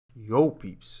Yo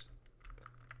peeps,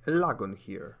 Lagun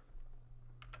here.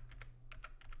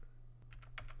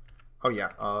 Oh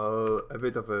yeah, a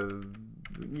bit of a...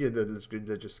 yeah, let's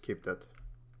just skip that.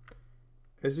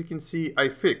 As you can see, I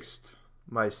fixed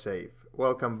my save.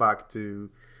 Welcome back to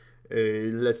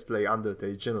Let's Play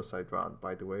Undertale Genocide Round,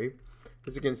 by the way.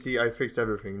 As you can see, I fixed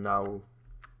everything now.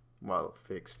 Well,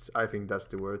 fixed. I think that's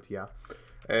the word, yeah.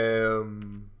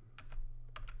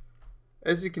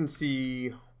 As you can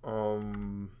see,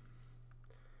 the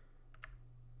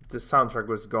soundtrack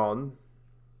was gone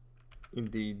in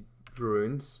the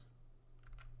ruins.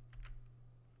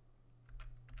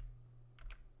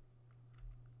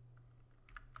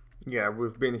 Yeah,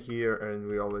 we've been here and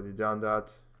we already done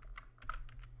that.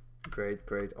 Great,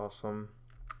 great, awesome.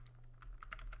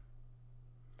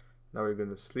 Now we're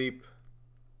gonna sleep.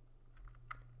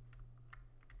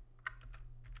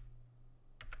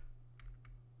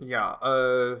 Yeah,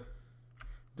 the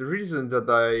reason that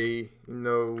I,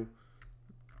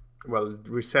 well,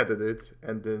 resetted it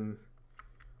and then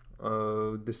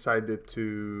decided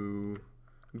to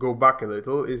go back a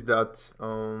little is that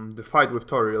the fight with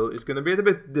Toriel is gonna be a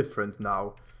bit different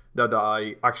now that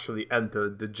I actually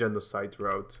entered the genocide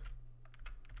route.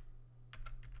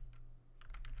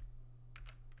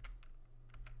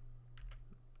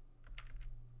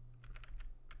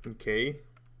 Okay.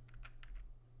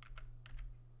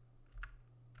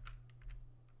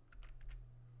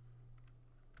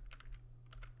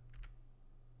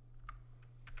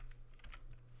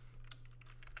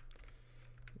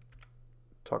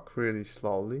 Talk really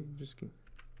slowly. Just kidding.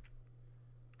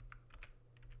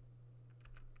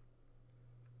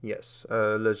 Yes,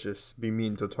 let's just be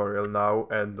mean to Toriel now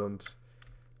and don't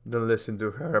listen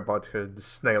to her about the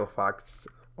snail facts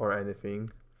or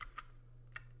anything.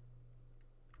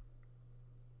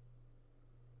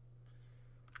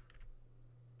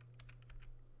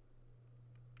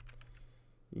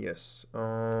 Yes,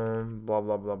 blah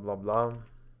blah blah blah blah.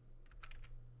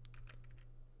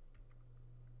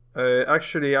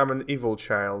 Actually, I'm an evil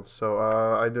child, so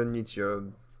I don't need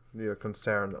your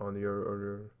concern on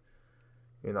your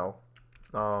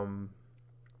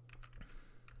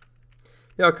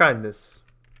your kindness.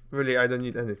 Really, I don't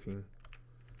need anything,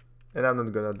 and I'm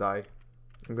not gonna die.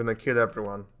 I'm gonna kill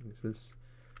everyone.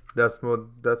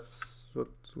 That's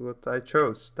what I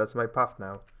chose. That's my path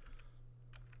now.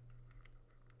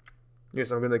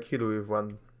 Yes, I'm gonna kill you with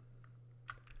one.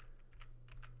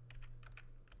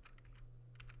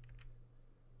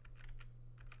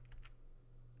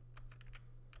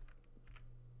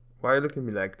 Why are you looking at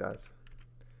me like that?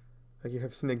 Like you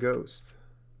have seen a ghost.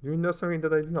 Do you know something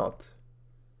that I do not?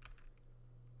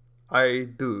 I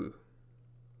do.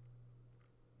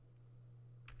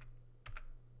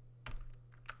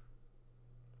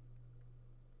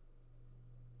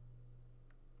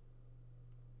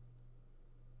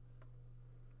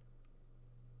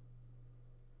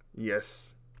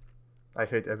 Yes. I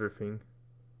hate everything.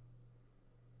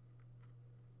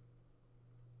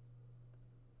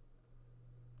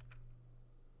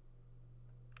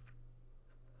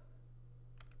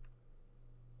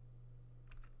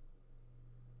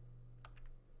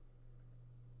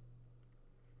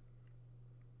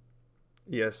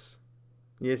 Yes.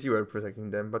 Yes, you were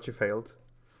protecting them, but you failed.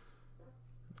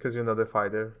 Because you're not a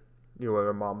fighter. You were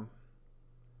a mom.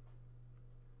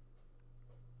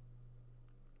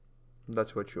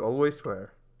 That's what you always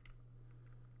were.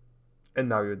 And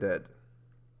now you're dead.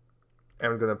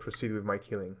 I'm gonna proceed with my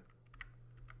killing.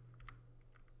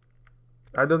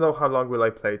 I don't know how long will I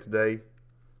play today,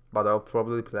 but I'll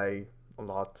probably play a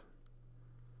lot.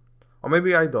 Or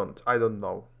maybe I don't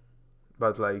know.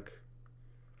 But like,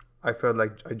 I felt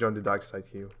like I joined the dark side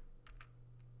here.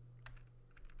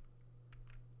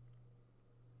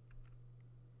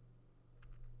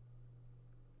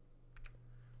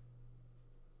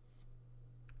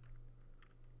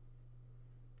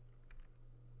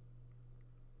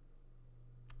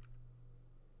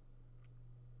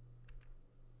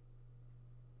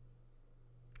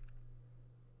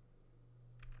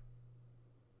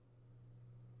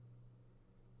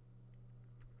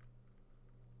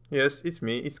 Yes, it's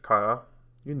me, it's Chara.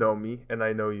 You know me, and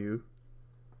I know you.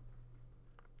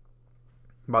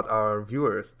 But our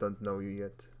viewers don't know you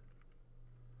yet.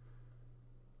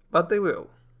 But they will.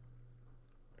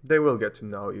 They will get to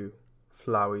know you.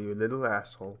 Flowey, you little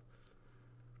asshole.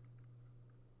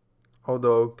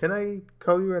 Although, can I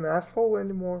call you an asshole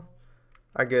anymore?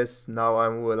 I guess now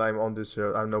I'm on this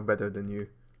road, I'm no better than you.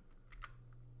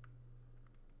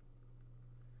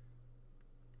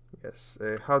 Yes,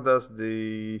 how does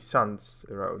the SANS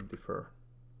route differ?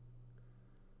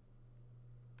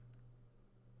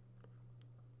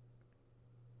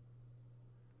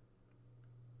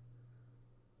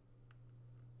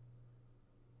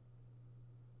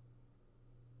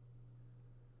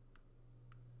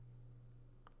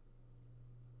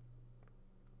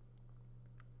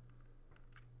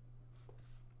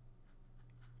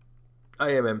 I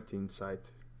am empty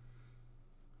inside.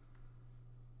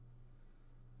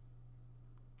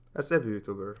 As every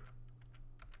YouTuber.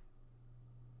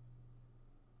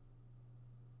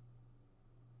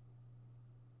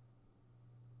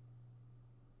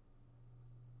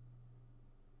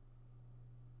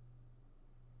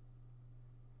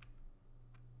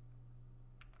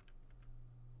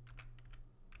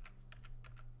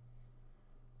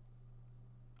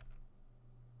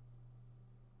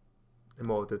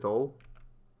 Emote it all.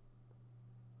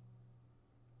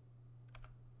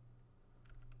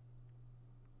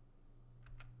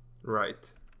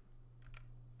 Right.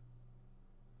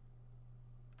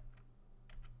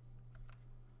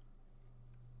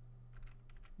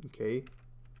 Okay.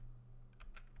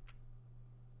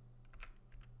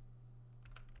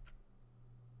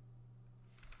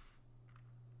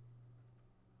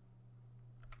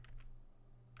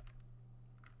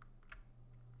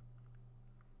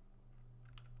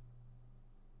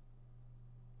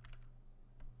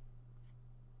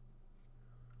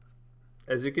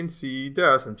 As you can see, there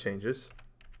are some changes.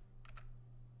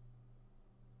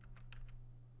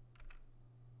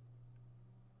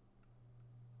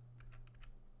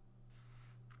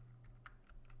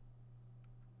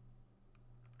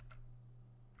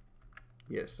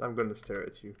 Yes, I'm gonna stare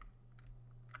at you.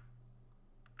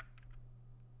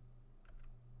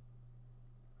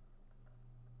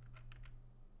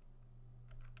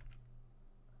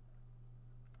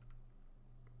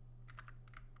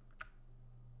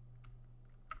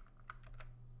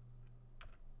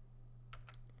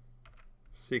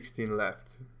 $16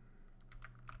 left.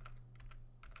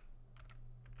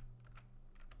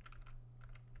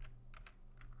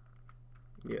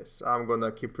 Yes, I'm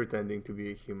gonna keep pretending to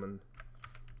be a human.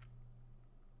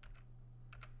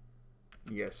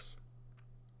 Yes.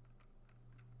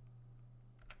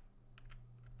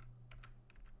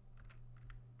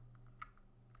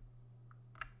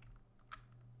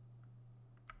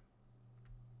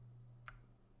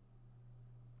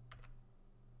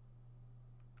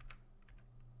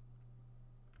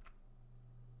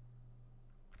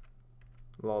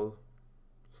 Lol.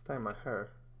 Just tie my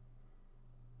hair.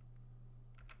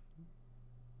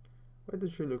 Why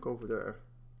did you look over there?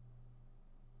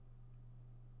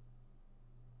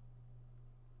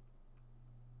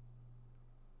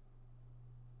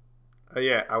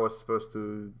 Yeah, I was supposed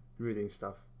to reading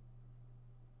stuff.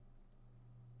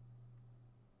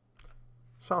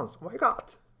 SANS, oh my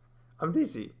god! I'm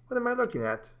dizzy. What am I looking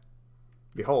at?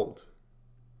 Behold.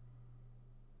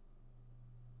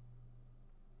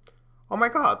 Oh my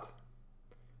god!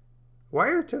 Why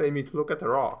are you telling me to look at the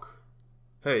rock?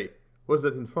 Hey, what's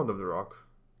that in front of the rock?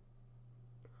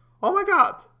 Oh my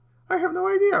god! I have no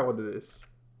idea what it is.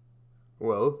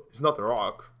 Well, it's not a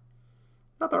rock.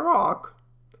 Not a rock?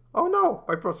 Oh no,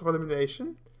 by process of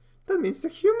elimination? That means a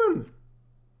human!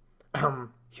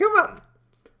 Human!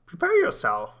 Prepare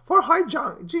yourself for high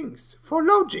jinks, for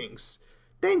low jinks,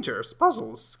 dangers,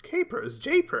 puzzles, capers,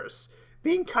 japers,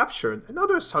 being captured, and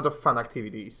other sort of fun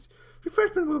activities.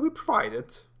 Refreshment will be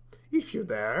provided, if you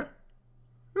dare.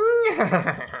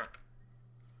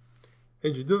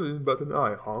 And you don't bat an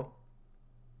eye, huh?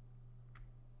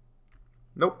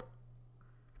 Nope.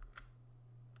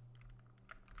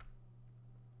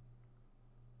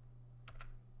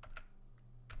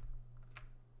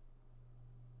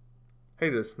 Hey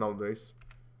this nowadays.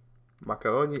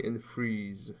 Macaroni and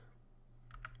freeze.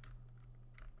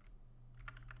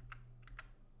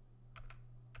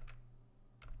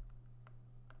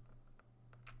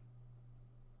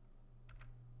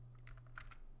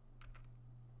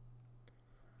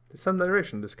 There's some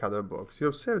narration in this cardboard box. You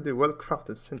observe the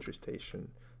well-crafted sentry station.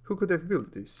 Who could have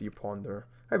built this, you ponder?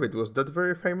 I bet it was that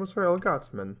very famous royal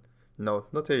guardsman. No,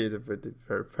 not a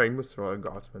very famous royal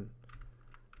guardsman.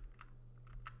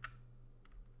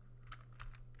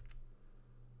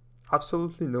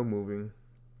 Absolutely no moving.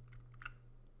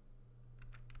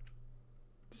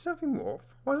 Did something move?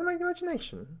 Was it my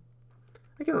imagination?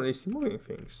 I can only see moving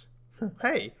things.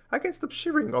 Hey, I can't stop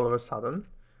shivering all of a sudden.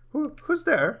 Who's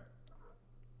there?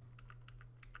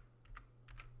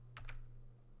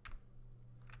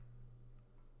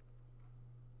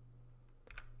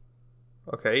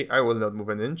 Okay, I will not move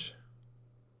an inch.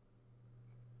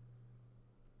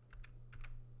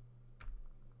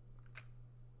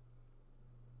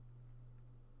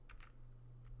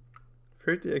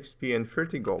 $30 XP and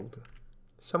 30 gold.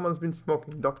 Someone's been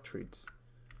smoking dog treats.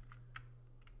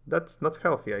 That's not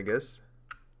healthy, I guess.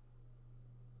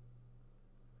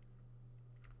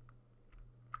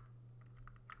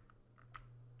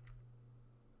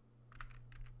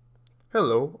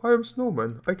 Hello, I am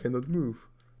Snowman. I cannot move.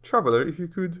 Traveler, if you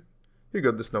could... You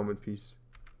got the snowman piece.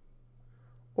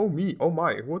 Oh me, oh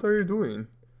my, what are you doing?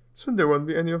 Soon there won't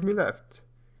be any of me left.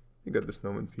 You got the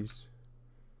snowman piece.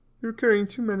 You're carrying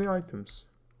too many items.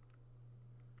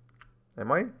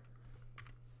 Am I?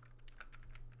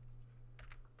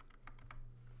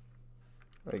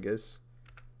 I guess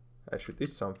I should eat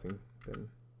something then.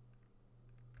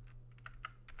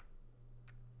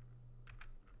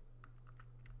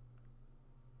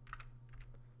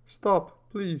 Stop,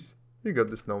 please. You got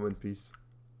the snowman piece.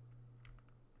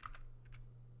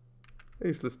 A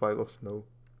useless pile of snow.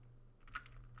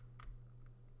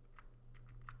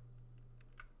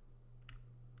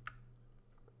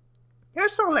 You're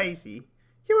so lazy.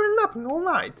 You were napping all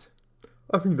night.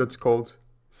 I think that's called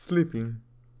sleeping.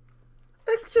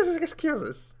 Excuses,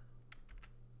 excuses.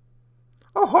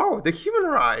 Oh ho, the human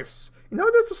arrives. In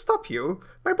order to stop you,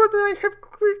 my brother and I have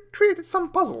created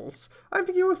some puzzles. I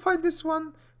think you will find this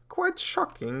one quite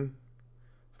shocking.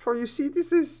 For you see,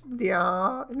 this is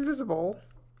the invisible.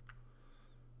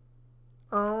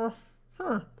 You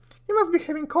must be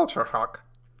having culture shock.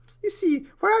 You see,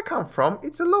 where I come from,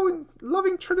 it's a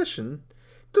loving tradition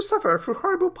to suffer through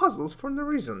horrible puzzles for no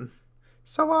reason.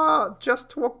 So,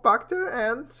 just walk back there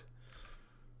and...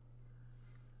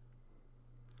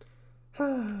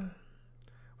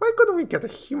 Why couldn't we get a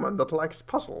human that likes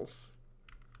puzzles?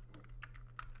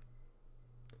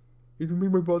 It would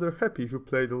make my brother happy if you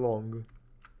played along.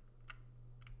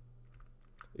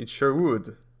 It sure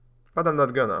would, but I'm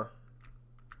not gonna.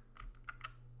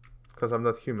 Because I'm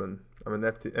not human. I'm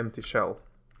an empty shell.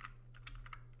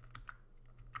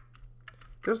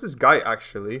 There's this guy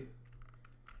actually.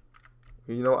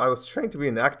 You know, I was trying to be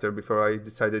an actor before I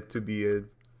decided to be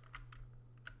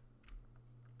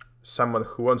someone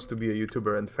who wants to be a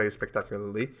YouTuber and fail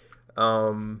spectacularly.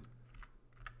 And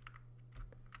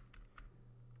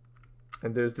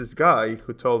there's this guy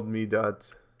who told me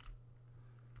that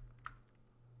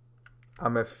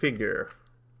I'm a figure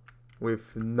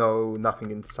with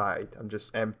nothing inside. I'm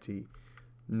just empty,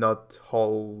 not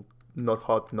whole, not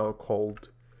hot, not cold.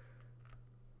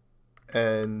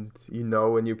 And you know,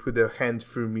 when you put a hand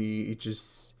through me, it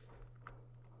just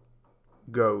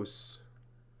goes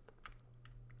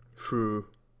through.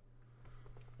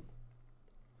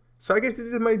 So I guess this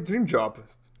is my dream job,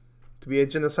 to be a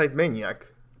genocide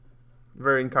maniac.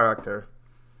 Very in character.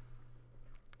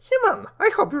 Human,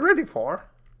 I hope you're ready for.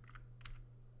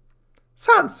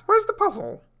 SANS, where's the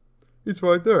puzzle? It's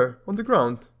right there, on the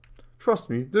ground. Trust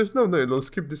me, there's no way they'll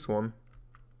skip this one.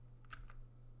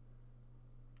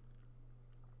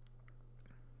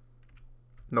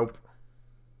 Nope.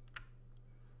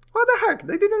 What the heck,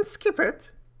 they didn't skip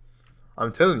it?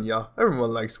 I'm telling ya,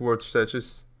 everyone likes word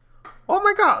searches. Oh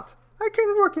my god, I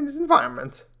can't work in this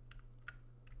environment.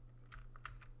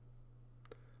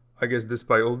 I guess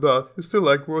despite all that, you still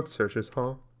like word searches,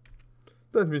 huh?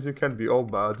 That means you can't be all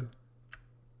bad.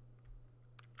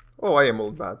 Oh, I am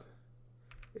all bad.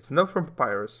 It's a note from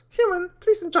Papyrus. Human,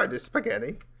 please enjoy this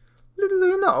spaghetti. Little do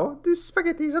you know, this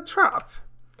spaghetti is a trap,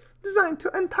 designed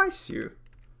to entice you.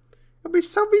 You'll be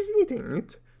so busy eating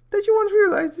it that you won't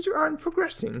realize that you aren't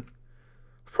progressing.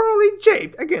 Thoroughly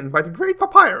japed again by the great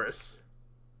Papyrus.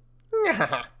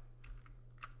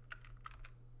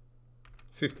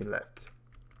 15 left.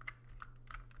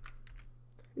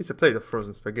 It's a plate of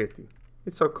frozen spaghetti.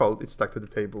 It's so cold it's stuck to the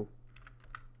table.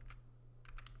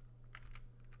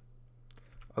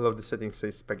 I love the setting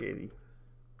says spaghetti.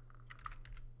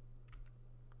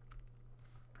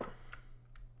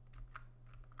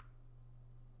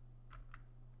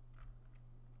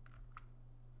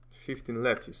 $15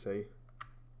 left, you say?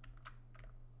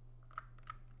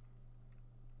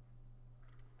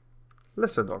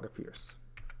 Lesser dog appears.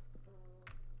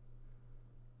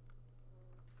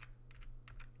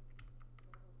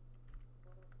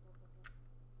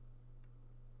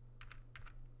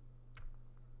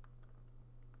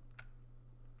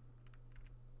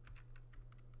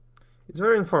 It's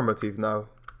very informative now.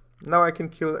 Now I can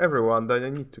kill everyone that I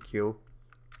need to kill.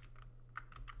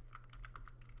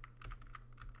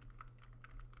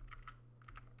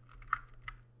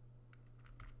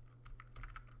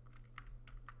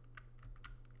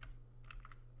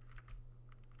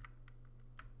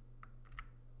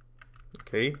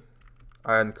 Okay,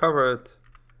 I uncovered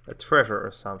a treasure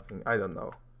or something, I don't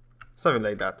know. Something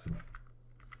like that.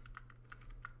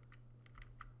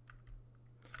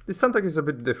 This soundtrack is a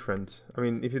bit different. I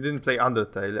mean, if you didn't play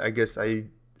Undertale, I guess I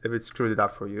a bit screwed it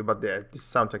up for you, but yeah, this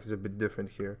soundtrack is a bit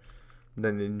different here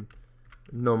than in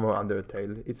normal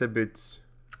Undertale. It's a bit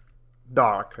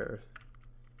darker.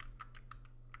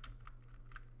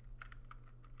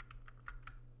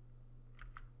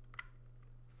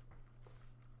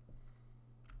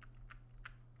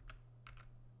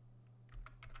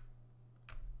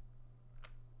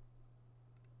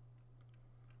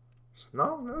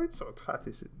 No, it's not hot,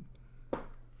 is it?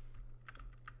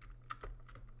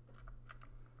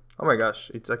 Oh my gosh,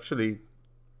 it's actually...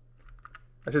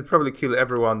 I should probably kill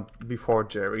everyone before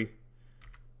Jerry.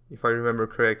 If I remember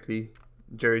correctly,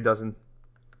 Jerry doesn't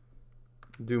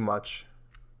do much.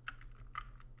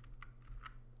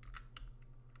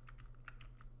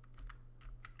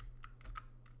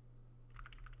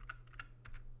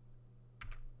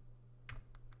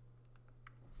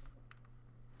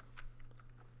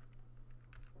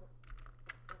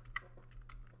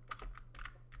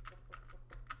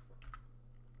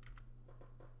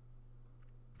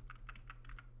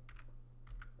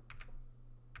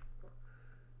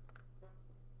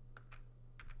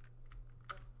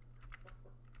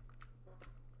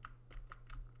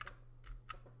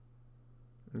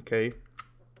 Okay.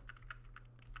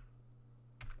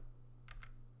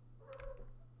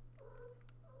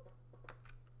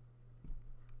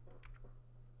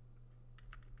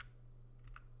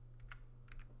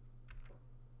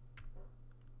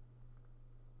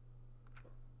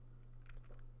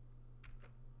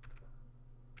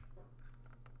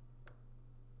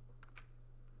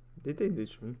 Did they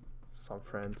ditch me? Some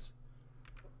friends.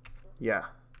 Yeah.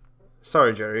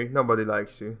 Sorry, Jerry. Nobody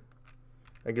likes you.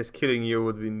 I guess killing you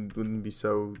wouldn't be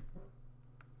so...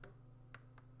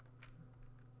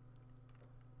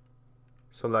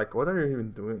 So, like, what are you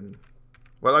even doing?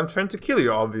 Well, I'm trying to kill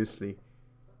you, obviously.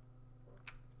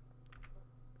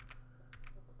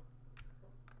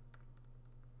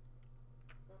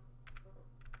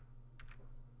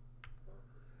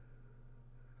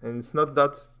 And it's not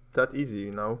that easy,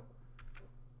 you know?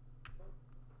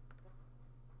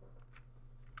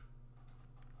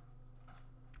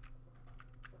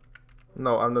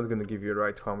 No, I'm not gonna give you a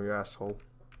ride home, you asshole.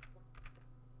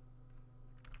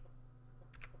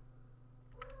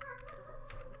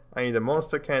 I need a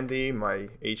monster candy, my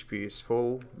HP is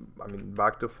full, I mean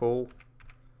back to full.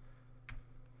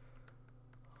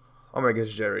 Oh my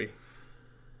gosh, Jerry.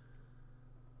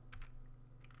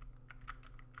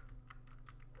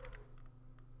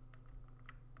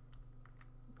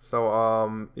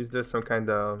 So, is there some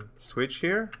kind of switch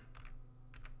here?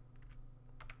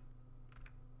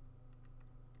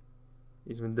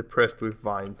 He's been depressed with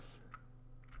vines.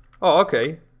 Oh,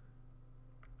 okay.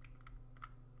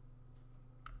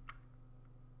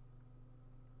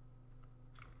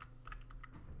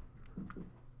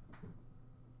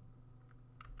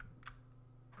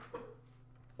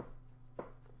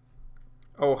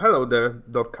 Oh, hello there,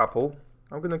 dog couple.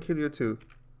 I'm gonna kill you too.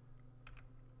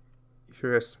 If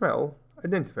you're a smell,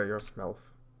 identify your smell.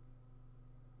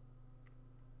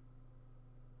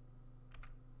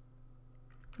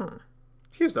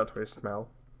 Here's that weird smell.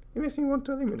 It makes me want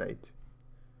to eliminate.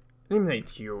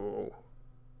 Eliminate you.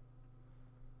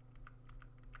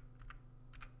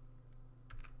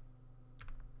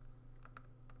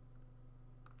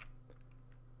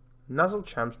 Nuzzle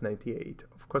Champs 98.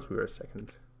 Of course we were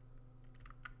second.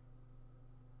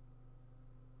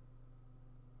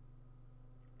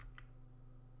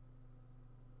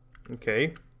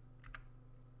 Okay.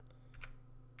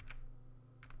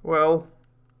 Well,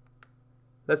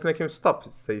 let's make him stop,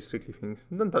 say sweetly things.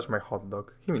 Don't touch my hot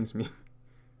dog. He means me.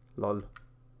 Lol.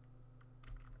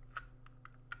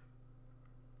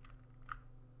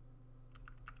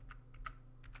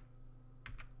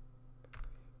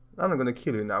 I'm gonna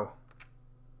kill you now.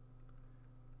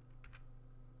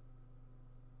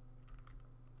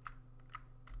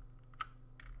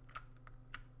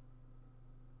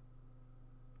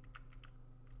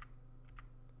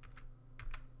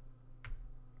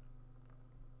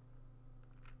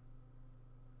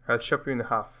 I'll chop you in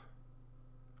half.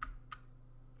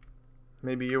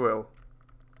 Maybe you will.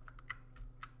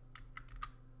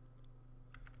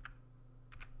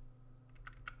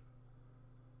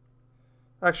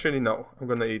 Actually, no. I'm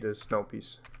gonna eat a snow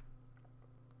piece.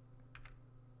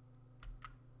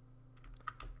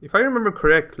 If I remember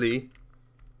correctly,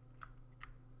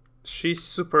 she's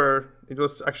super... It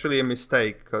was actually a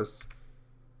mistake, because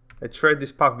I tried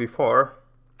this path before.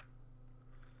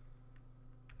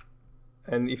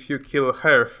 And if you kill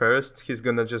her first, he's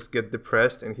gonna just get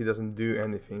depressed and he doesn't do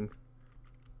anything.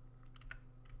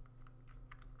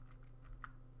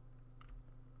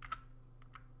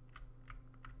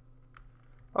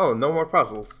 Oh, no more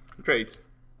puzzles. Great.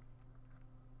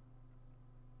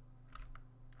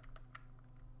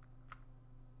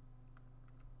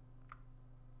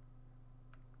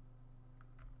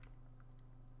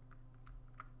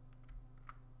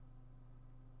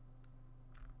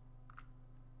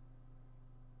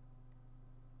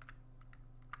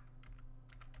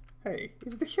 Hey,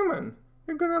 it's the human.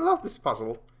 You're gonna love this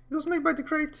puzzle. It was made by the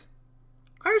great...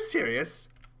 Are you serious?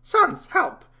 SANS,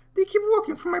 help! They keep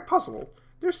walking through my puzzle.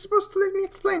 They're supposed to let me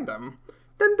explain them.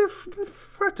 Then they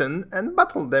threaten and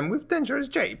battle them with dangerous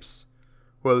japes.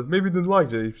 Well, maybe you don't like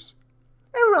japes.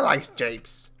 Everyone likes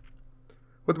japes.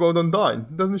 What about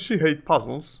Undyne? Doesn't she hate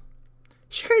puzzles?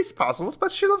 She hates puzzles,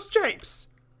 but she loves japes.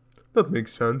 That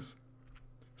makes sense.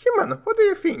 Human, what do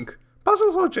you think?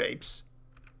 Puzzles or japes?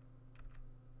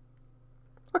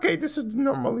 Okay, this is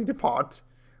normally the part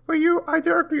where you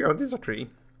either agree or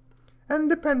disagree. And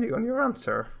depending on your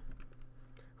answer,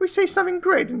 we say something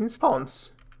great in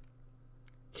response.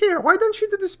 Here, why don't you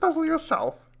do this puzzle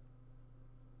yourself?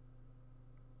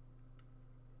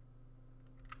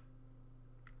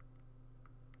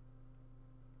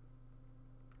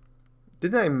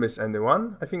 Did I miss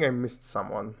anyone? I think I missed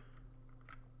someone.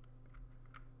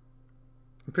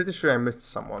 I'm pretty sure I missed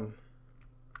someone.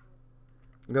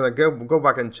 I'm gonna go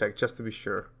back and check just to be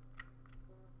sure.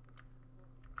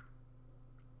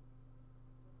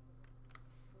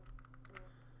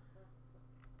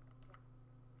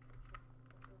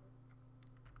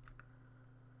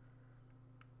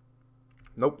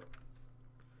 Nope.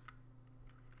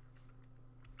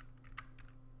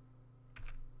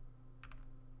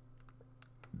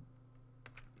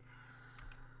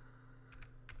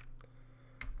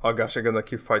 Oh gosh, I'm gonna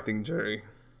keep fighting Jerry.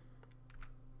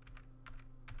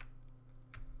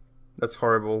 That's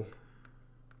horrible.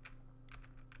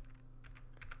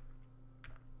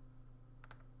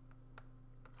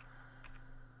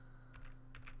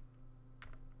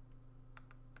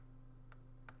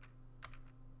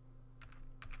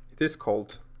 It is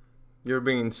cold. You're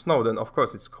being in snow, then of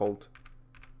course it's cold.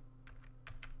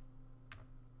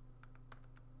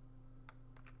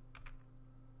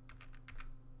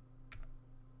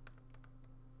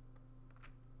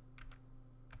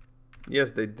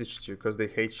 Yes, they ditched you because they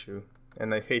hate you.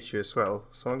 And I hate you as well,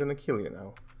 so I'm gonna kill you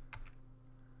now.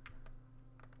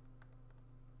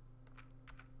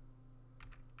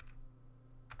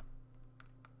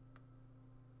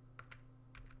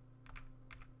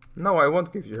 No, I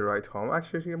won't give you a ride home.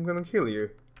 Actually, I'm gonna kill you.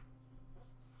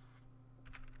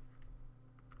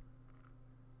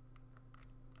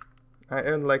 I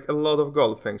earned like a lot of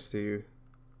gold thanks to you.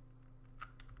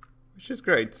 Which is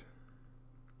great.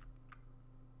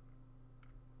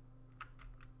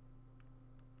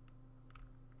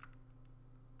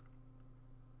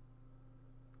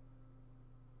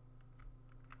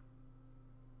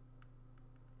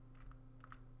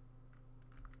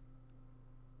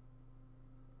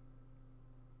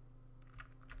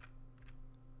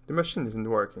 The machine isn't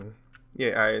working.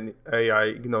 Yeah, I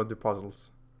ignored the puzzles.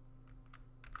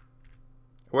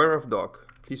 Aware of dog.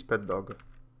 Please pet dog.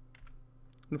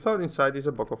 And found inside is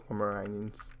a box of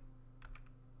Pomeranians.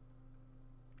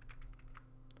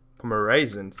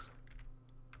 Pomerazens.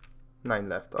 9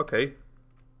 left. Okay.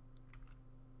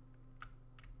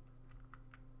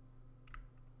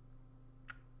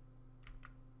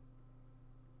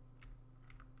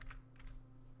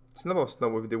 Snow of snow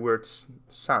with the word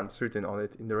SANS written on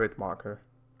it in the red marker.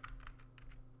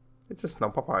 It's a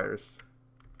snow papyrus.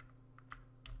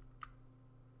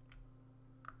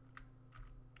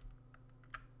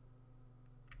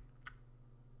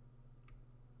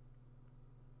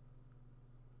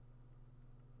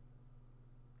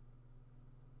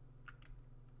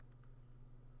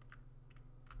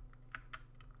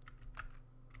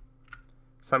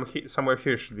 Somewhere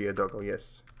here should be a doggo,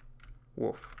 yes.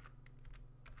 Wolf.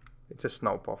 It's a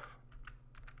snowpuff.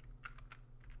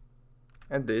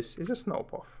 And this is a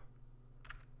snowpuff.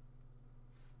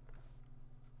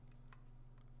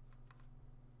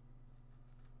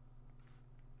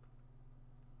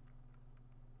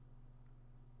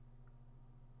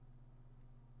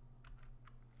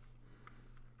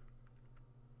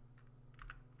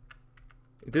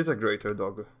 It is a greater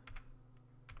dog.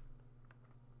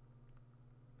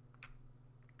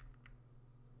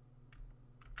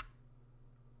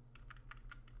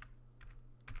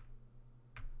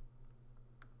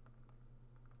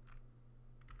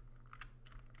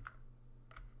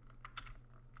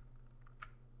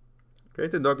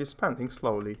 Greater dog is panting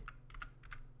slowly.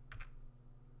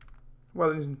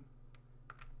 Well, he's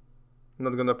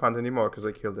not gonna pant anymore because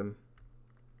I killed him.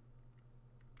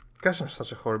 Gosh, I'm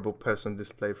such a horrible person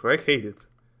this playthrough. I hate it.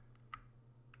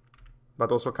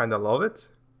 But also kinda love it.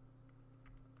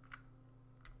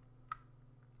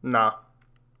 Nah.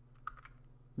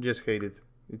 Just hate it.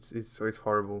 It's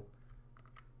horrible.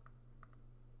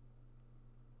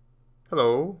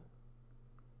 Hello?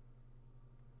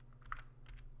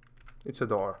 It's a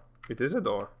door. It is a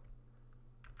door.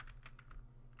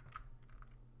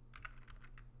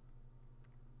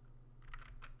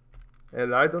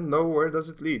 And I don't know where does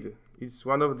it lead. It's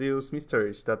one of those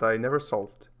mysteries that I never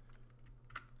solved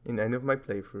in any of my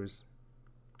playthroughs.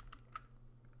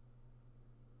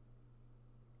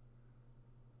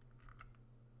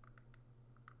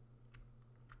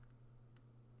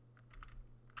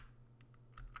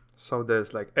 So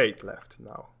there's like 8 left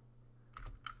now.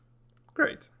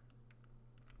 Great.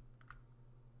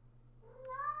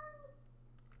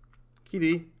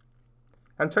 Kitty,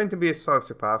 I'm trying to be a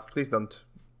sociopath. Please don't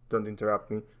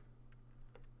interrupt me.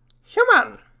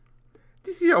 Human!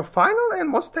 This is your final and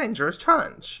most dangerous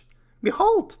challenge.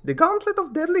 Behold, the Gauntlet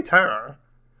of Deadly Terror.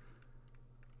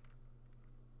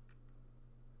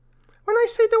 When I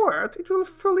say the word, it will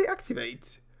fully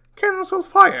activate. Cannons will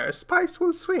fire, spikes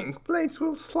will swing, blades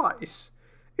will slice.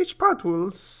 Each part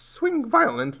will swing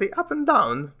violently up and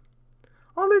down.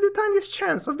 Only the tiniest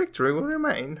chance of victory will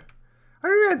remain. Are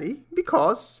you ready?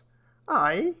 Because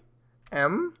I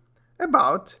am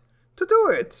about to do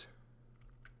it.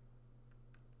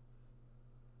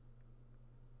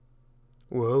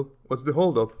 Well, what's the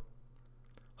hold-up?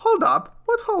 Hold up?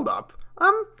 What hold up?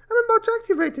 I'm about to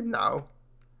activate it now.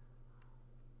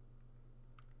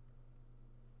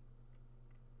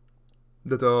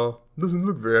 That doesn't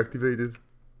look very activated.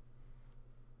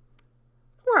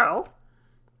 Well,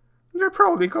 you're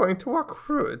probably going to walk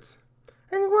through it,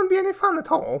 and it won't be any fun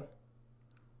at all.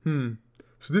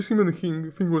 So this human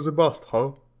thing was a bust,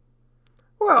 huh?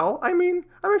 Well, I mean,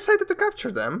 I'm excited to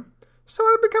capture them, so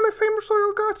I'll become a famous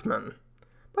royal guardsman.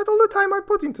 But all the time I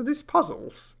put into these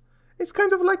puzzles, it's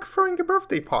kind of like throwing a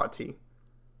birthday party.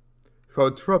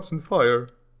 Without traps and fire.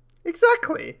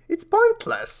 Exactly, it's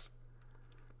pointless.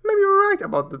 Maybe you're right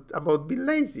about being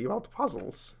lazy about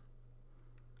puzzles.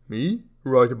 Me?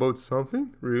 Right about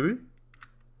something? Really?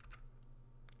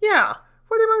 Yeah,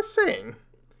 what am I saying?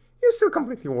 You're still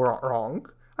completely wrong.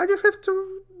 I just have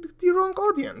the wrong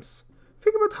audience.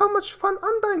 Think about how much fun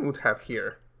Undyne would have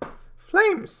here.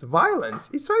 Flames, violence,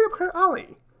 it's right up her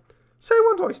alley. So I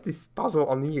won't waste this puzzle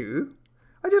on you.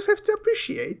 I just have to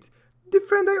appreciate the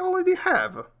friend I already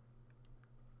have.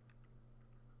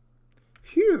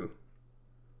 Phew.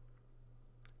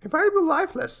 A valuable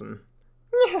life lesson.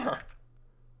 Yeah.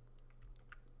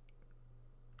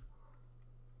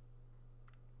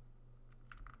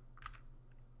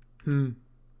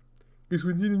 Guess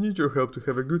we didn't need your help to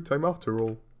have a good time after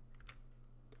all.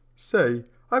 Say,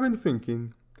 I've been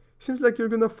thinking. Seems like you're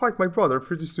gonna fight my brother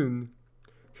pretty soon.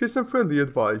 Here's some friendly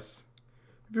advice.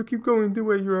 If you keep going the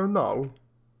way you are now,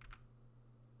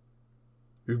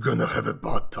 you're gonna have a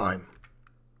bad time.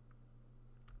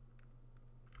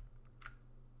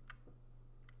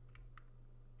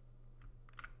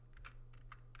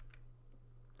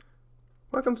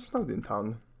 Welcome to Snowdin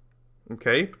Town.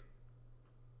 Okay.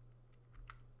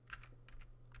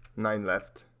 9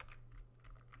 left.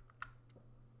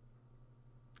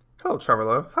 Hello,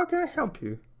 traveler. How can I help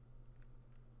you?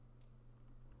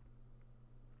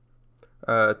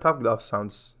 Tough glove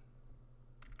sounds.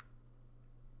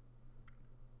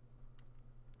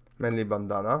 Manly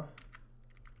bandana.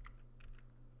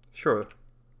 Sure.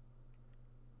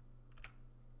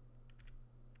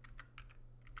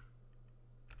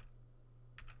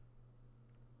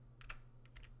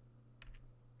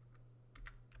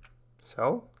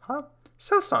 Sell? Huh?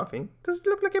 Sell something? Does it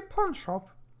look like a pawn shop?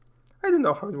 I don't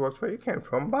know how it works where you came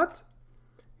from, but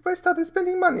if I started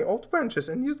spending money, old branches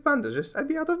and used bandages, I'd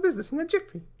be out of business in a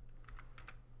jiffy.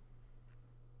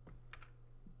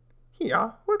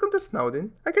 Yeah, welcome to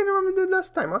Snowdin. I can remember the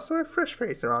last time I saw a fresh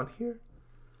face around here.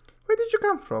 Where did you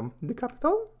come from? The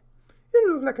capital? You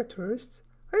didn't look like a tourist.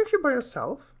 Are you here by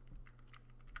yourself?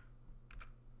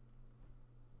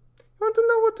 You want to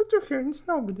know what to do here in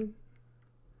Snowdin?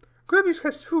 Grubby's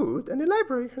has food, and the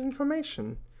library has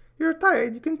information. If you're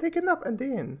tired, you can take a nap at the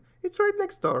inn. It's right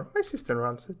next door. My sister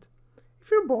runs it. If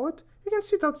you're bored, you can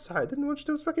sit outside and watch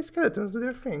those wacky skeletons do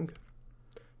their thing.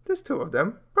 There's 2 of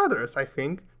them. Brothers, I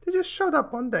think. They just showed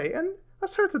up one day and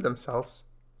asserted themselves.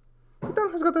 The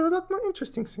town has got a lot more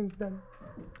interesting since then.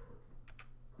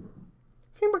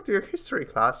 Think back to your history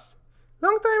class.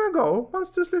 Long time ago,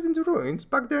 monsters lived in the ruins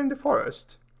back there in the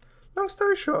forest. Long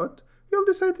story short, we all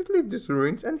decided to leave these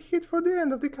ruins and head for the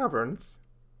end of the caverns.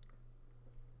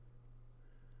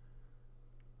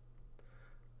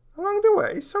 Along the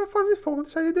way, some fuzzy folk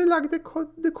decided they liked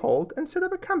the cold and set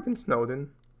up a camp in Snowdin.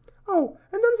 Oh,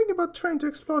 and don't think about trying to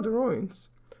explore the ruins.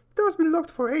 The door's been locked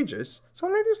for ages, so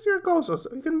unless you're a ghost or so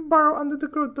you can burrow under the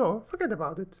grilled door, forget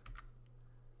about it.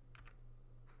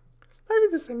 Life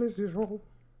is the same as usual.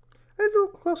 A little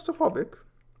claustrophobic,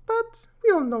 but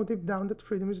we all know deep down that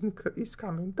freedom is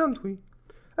coming, don't we?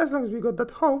 As long as we got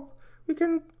that hope, we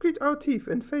can grit our teeth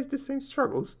and face the same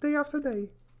struggles day after day.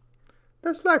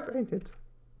 That's life, ain't it?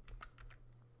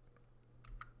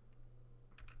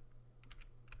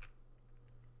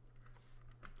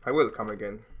 I will come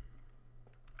again.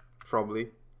 Probably.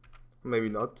 Maybe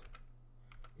not.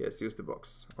 Yes, use the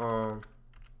box.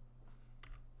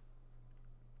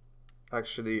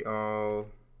 Actually,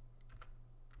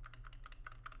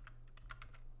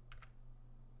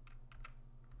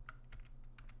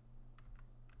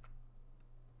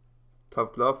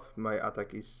 Tough glove, my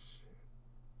attack is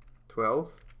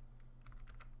 12.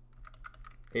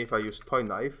 If I use toy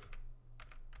knife,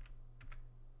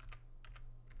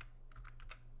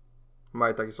 my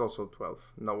attack is also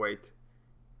 12. No, wait.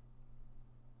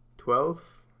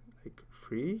 12, like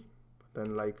 3, but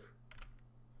then like...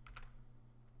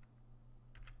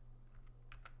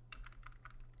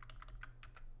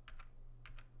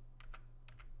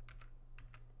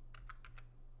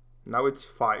 Now it's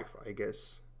 5, I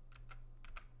guess.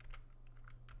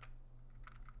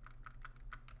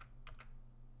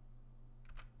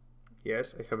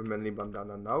 Yes, I have a manly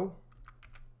bandana now.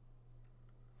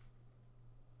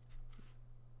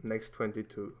 Next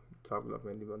 22. Top glove,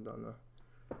 manly bandana.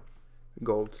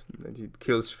 Gold. And it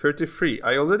kills 33.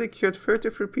 I already killed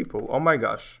 33 people. Oh my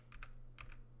gosh.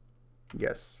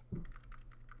 Yes.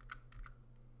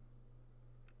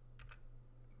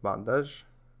 Bandage.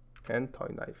 And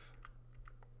toy knife.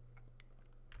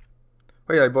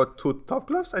 Wait, I bought 2 tough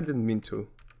gloves? I didn't mean to.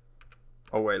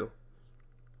 Oh well.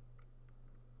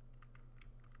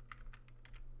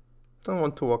 Don't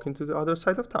want to walk into the other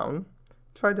side of town.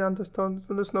 Try the under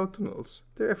snow tunnels.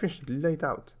 They're efficiently laid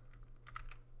out.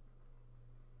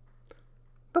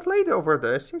 That lady over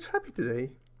there seems happy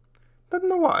today. Don't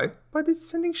know why, but it's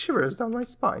sending shivers down my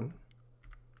spine.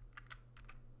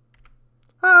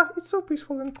 Ah, it's so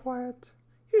peaceful and quiet.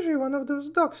 Usually one of those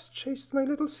dogs chases my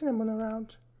little cinnamon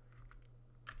around.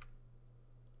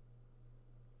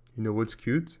 You know what's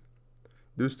cute?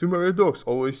 Those 2 merry dogs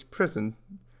always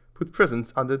put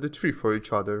presents under the tree for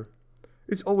each other.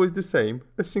 It's always the same,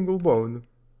 a single bone.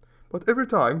 But every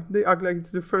time, they act like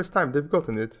it's the first time they've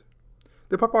gotten it.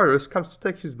 The Papyrus comes to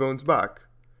take his bones back.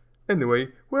 Anyway,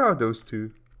 where are those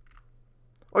 2?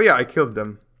 Oh yeah, I killed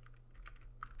them.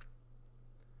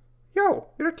 Yo,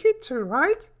 you're a kid too,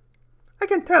 right? I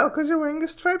can tell because you're wearing a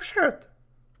striped shirt.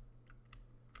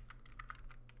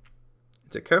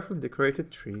 It's a carefully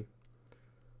decorated tree.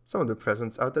 Some of the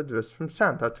presents are addressed from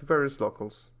Santa to various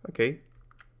locals. Okay.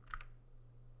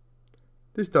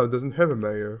 This town doesn't have a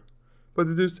mayor, but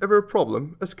if there's ever a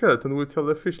problem, a skeleton will tell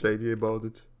the fish lady about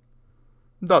it.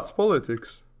 That's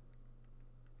politics.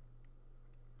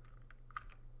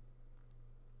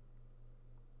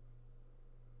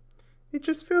 It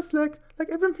just feels like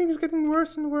everything is getting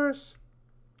worse and worse.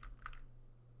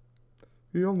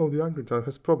 We all know the Angry Town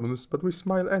has problems, but we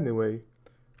smile anyway.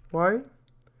 Why?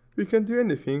 We can't do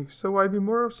anything, so why be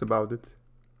morose about it?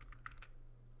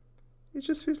 It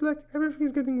just feels like everything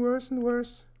is getting worse and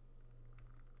worse.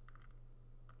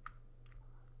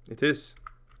 It is.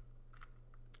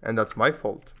 And that's my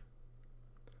fault.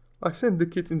 I sent the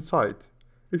kids inside.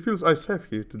 It feels unsafe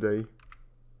here today.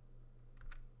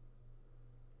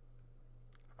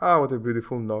 Ah, what a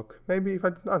beautiful knock. Maybe if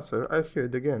I didn't answer, I'll hear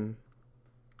it again.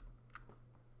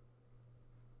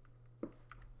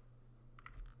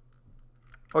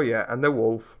 Oh yeah, and a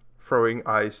wolf throwing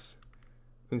ice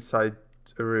inside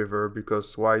a river,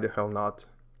 because why the hell not?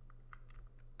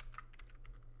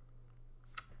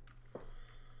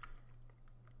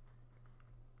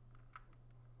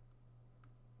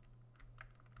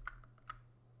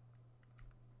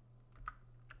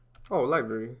 Oh,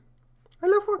 library. I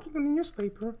love working on the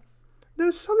newspaper.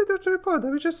 There's so little to report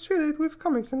that we just fill it with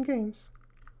comics and games.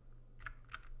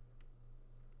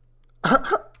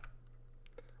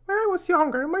 When I was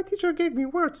younger, my teacher gave me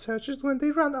word searches when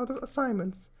they ran out of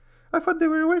assignments. I thought they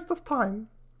were a waste of time.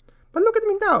 But look at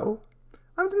me now.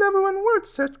 I'm the #1 word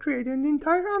search creator in the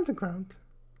entire underground.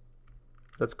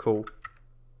 That's cool.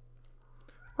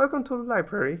 Welcome to the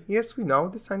library. Yes, we know,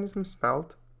 the sign is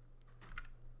misspelled.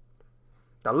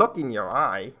 The look in your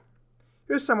eye.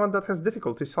 You're someone that has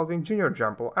difficulty solving junior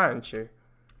jumble, aren't you?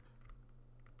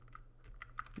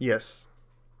 Yes.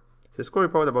 The school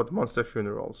report about monster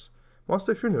funerals.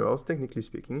 Monster funerals, technically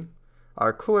speaking,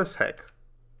 are cool as heck.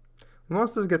 When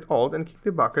monsters get old and kick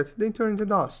the bucket, they turn into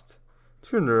dust. At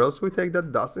funerals, we take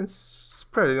that dust and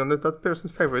spread it on that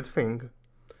person's favorite thing.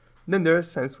 Then their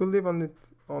SANS will live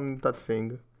on that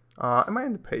thing. Am I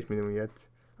in the page menu yet?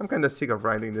 I'm kinda sick of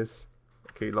writing this.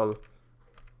 Okay, lol.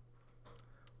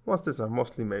 Monsters are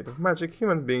mostly made of magic,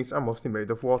 human beings are mostly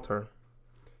made of water.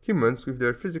 Humans, with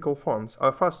their physical forms,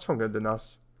 are far stronger than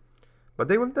us. But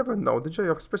they will never know the joy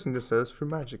of expressing themselves through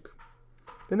magic.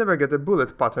 You never get a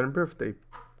bullet pattern birthday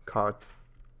card.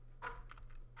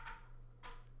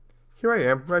 Here I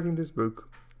am, writing this book.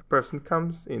 A person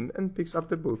comes in and picks up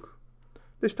the book.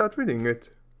 They start reading it.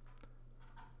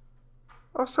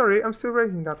 Oh, sorry, I'm still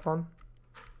writing that one.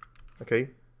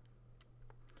 Okay.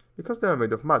 Because they are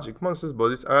made of magic, monsters'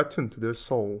 bodies are attuned to their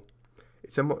soul.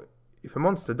 If a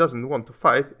monster doesn't want to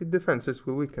fight, its defenses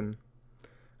will weaken.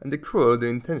 And the crueler the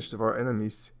intentions of our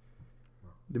enemies,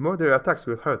 the more their attacks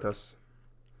will hurt us.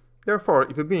 Therefore,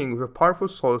 if a being with a powerful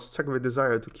soul is struck with a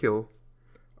desire to kill...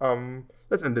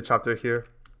 let's end the chapter here.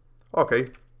 Okay.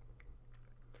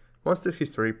 Monsters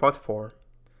History, Part 4.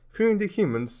 Fearing the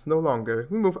humans no longer,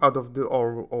 we move out of the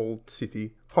old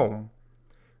city, home.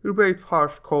 We brave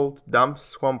harsh, cold, damp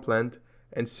swampland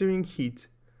and searing heat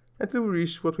until we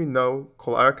reach what we now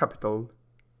call our capital,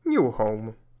 New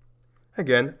Home.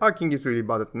 Again, our king is really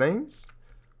bad at names?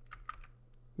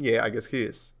 Yeah, I guess he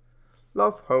is.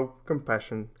 Love, hope,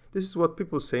 compassion. This is what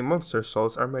people say monster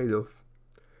souls are made of.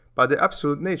 But the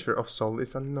absolute nature of soul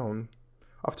is unknown.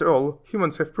 After all,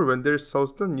 humans have proven their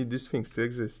souls don't need these things to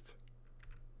exist.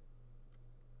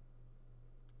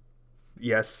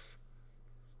 Yes.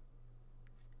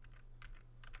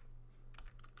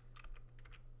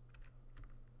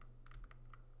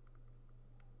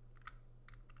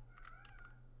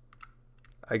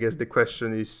 I guess the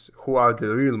question is, who are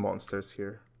the real monsters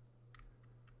here?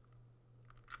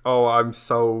 Oh, I'm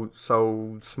so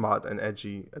smart and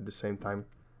edgy at the same time.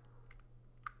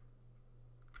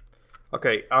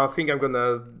 Okay, I think I'm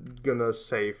gonna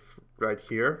save right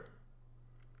here,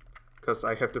 because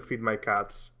I have to feed my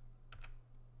cats.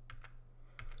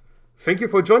 Thank you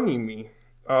for joining me.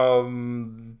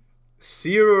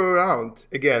 See you around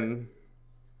again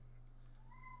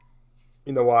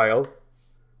in a while.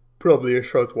 Probably a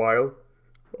short while.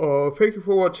 Thank you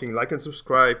for watching. Like and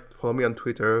subscribe. Follow me on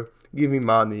Twitter. Give me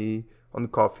money on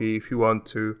coffee if you want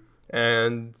to.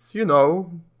 And, you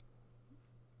know,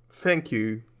 thank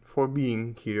you for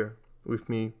being here with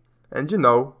me. And, you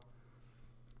know,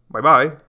 bye-bye.